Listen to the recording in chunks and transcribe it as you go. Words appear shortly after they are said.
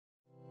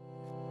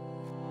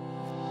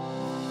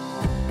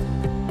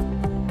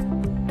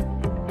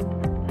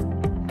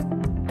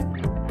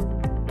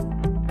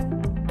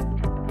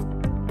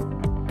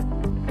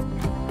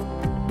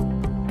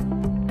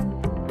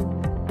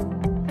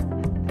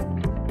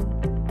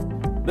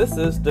This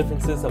is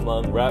differences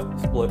among wrap,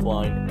 split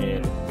line,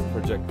 and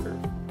project curve.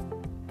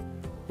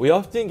 We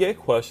often get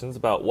questions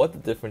about what the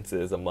difference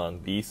is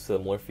among these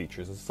similar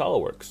features in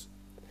SOLIDWORKS.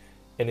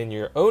 And in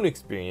your own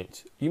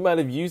experience, you might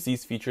have used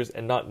these features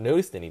and not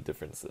noticed any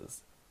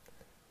differences.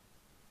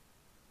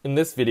 In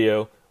this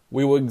video,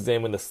 we will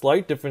examine the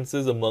slight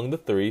differences among the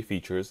three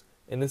features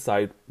and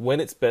decide when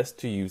it's best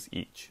to use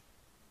each.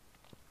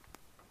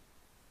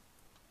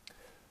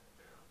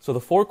 So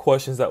the 4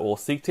 questions that we'll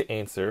seek to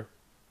answer: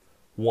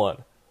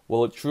 1.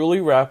 Will it truly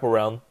wrap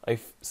around a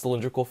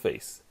cylindrical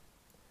face?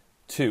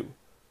 2.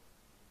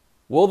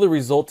 Will the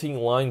resulting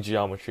line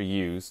geometry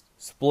used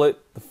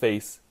split the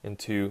face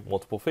into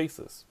multiple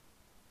faces?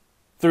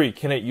 3.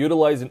 Can it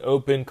utilize an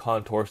open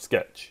contour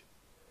sketch?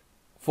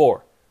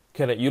 4.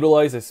 Can it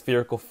utilize a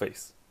spherical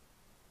face?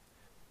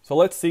 So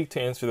let's seek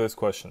to answer those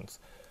questions.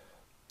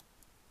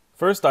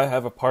 First, I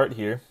have a part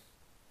here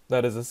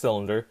that is a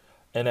cylinder,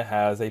 and it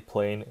has a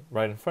plane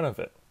right in front of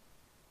it.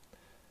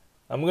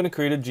 I'm going to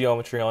create a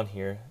geometry on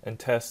here and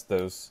test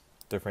those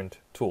different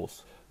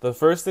tools. The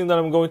first thing that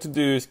I'm going to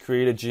do is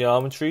create a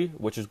geometry,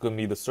 which is going to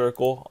be the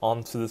circle,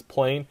 onto this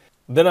plane.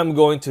 Then I'm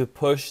going to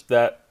push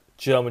that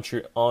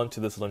geometry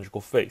onto the cylindrical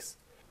face.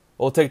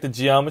 We'll take the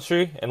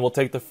geometry and we'll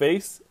take the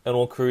face and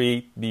we'll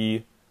create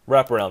the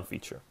wraparound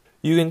feature.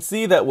 You can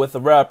see that with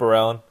the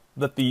wraparound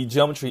that the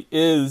geometry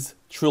is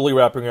truly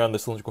wrapping around the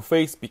cylindrical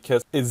face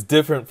because it's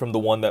different from the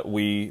one that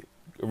we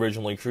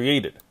originally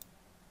created.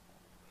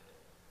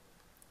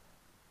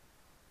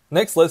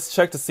 Next, let's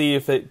check to see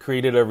if it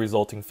created a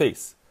resulting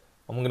face.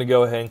 I'm going to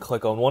go ahead and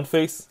click on one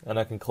face, and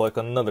I can click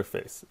on another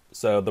face.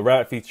 So the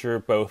wrap feature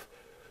both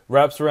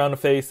wraps around the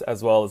face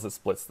as well as it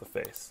splits the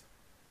face.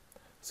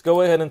 Let's go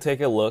ahead and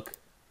take a look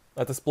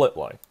at the split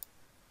line.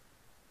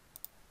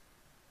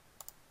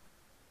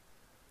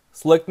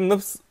 Selecting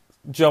the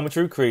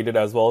geometry created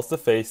as well as the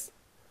face,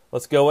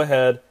 let's go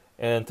ahead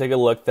and take a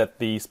look that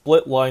the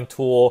split line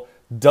tool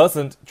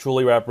doesn't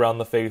truly wrap around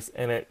the face,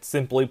 and it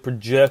simply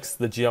projects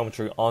the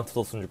geometry onto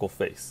the cylindrical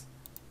face.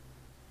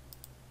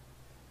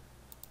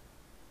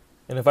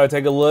 And if I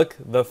take a look,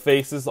 the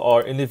faces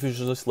are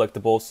individually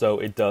selectable, so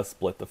it does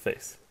split the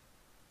face.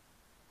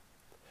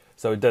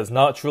 So it does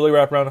not truly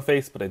wrap around a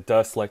face, but it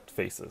does select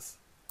faces.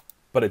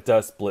 But it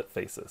does split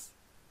faces.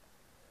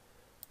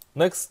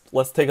 Next,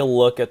 let's take a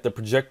look at the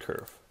project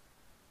curve.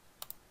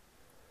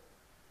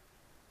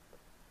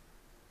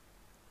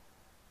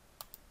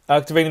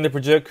 Activating the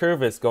project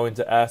curve is going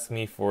to ask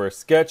me for a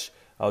sketch.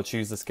 I'll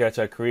choose the sketch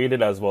I created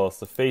as well as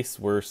the face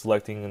we're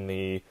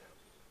selecting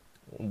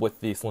with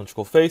the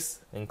cylindrical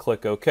face and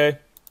click OK.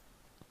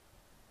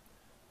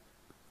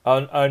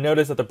 I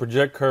notice that the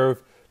project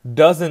curve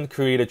doesn't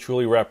create a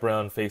truly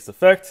wraparound face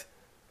effect,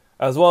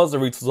 as well as the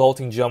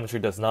resulting geometry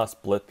does not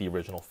split the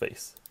original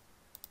face.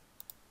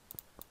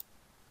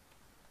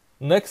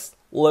 Next,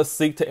 let's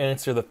seek to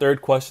answer the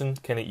third question: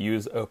 can it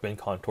use open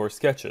contour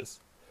sketches?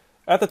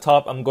 At the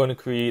top, I'm going to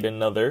create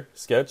another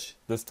sketch.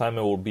 This time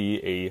it will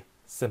be a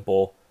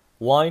simple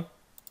line.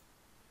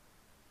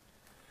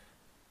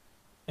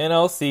 And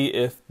I'll see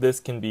if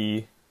this can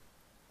be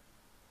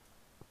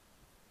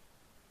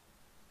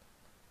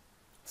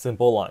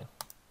simple line.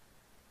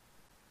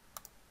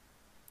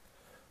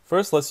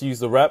 First, let's use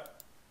the wrap.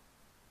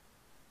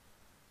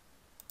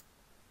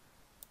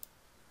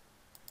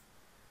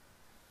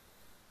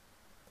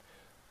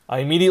 I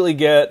immediately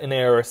get an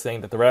error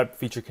saying that the wrap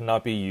feature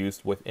cannot be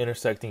used with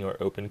intersecting or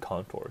open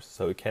contours,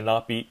 so it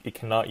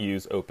cannot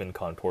use open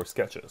contour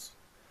sketches.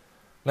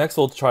 Next,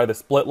 we'll try the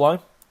split line.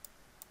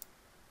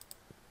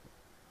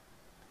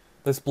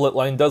 The split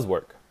line does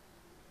work.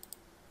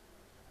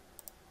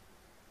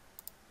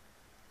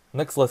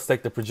 Next, let's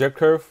take the project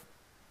curve.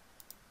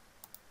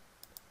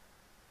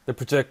 The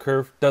project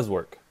curve does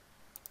work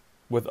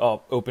with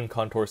open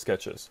contour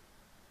sketches.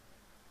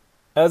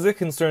 As it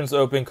concerns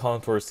open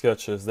contour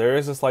sketches, there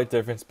is a slight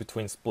difference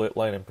between split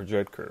line and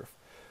project curve.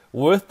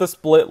 With the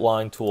split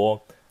line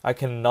tool, I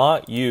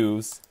cannot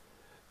use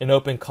an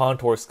open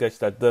contour sketch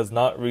that does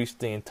not reach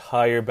the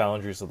entire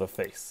boundaries of the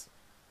face.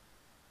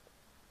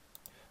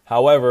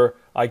 However,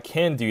 I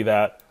can do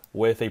that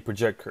with a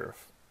project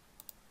curve.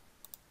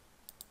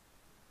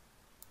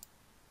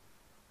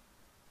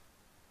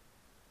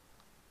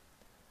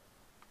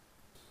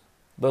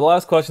 The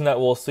last question that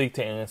we'll seek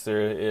to answer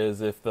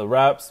is if the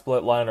wrap,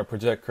 split line, or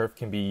project curve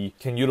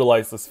can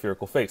utilize the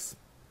spherical face.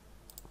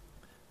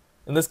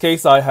 In this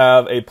case, I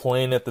have a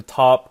plane at the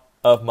top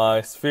of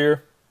my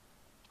sphere.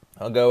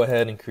 I'll go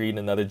ahead and create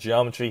another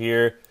geometry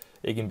here.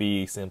 It can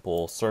be a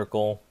simple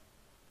circle.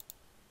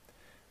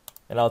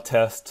 And I'll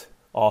test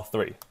all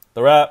 3.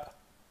 The wrap,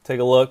 take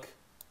a look.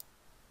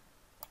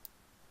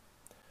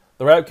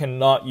 The wrap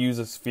cannot use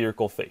a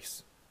spherical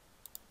face.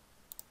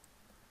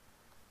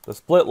 The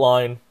split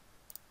line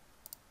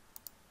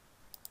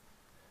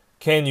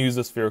can use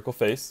a spherical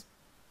face.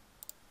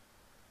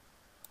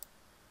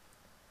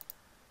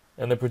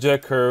 And the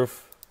project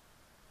curve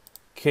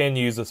can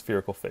use a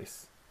spherical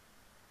face.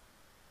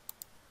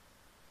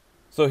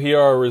 So here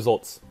are our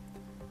results.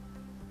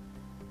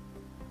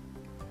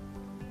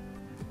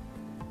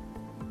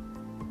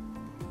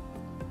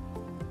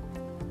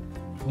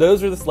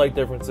 Those are the slight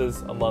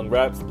differences among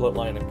wrap, split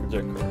line, and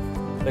project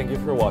curve. Thank you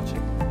for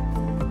watching.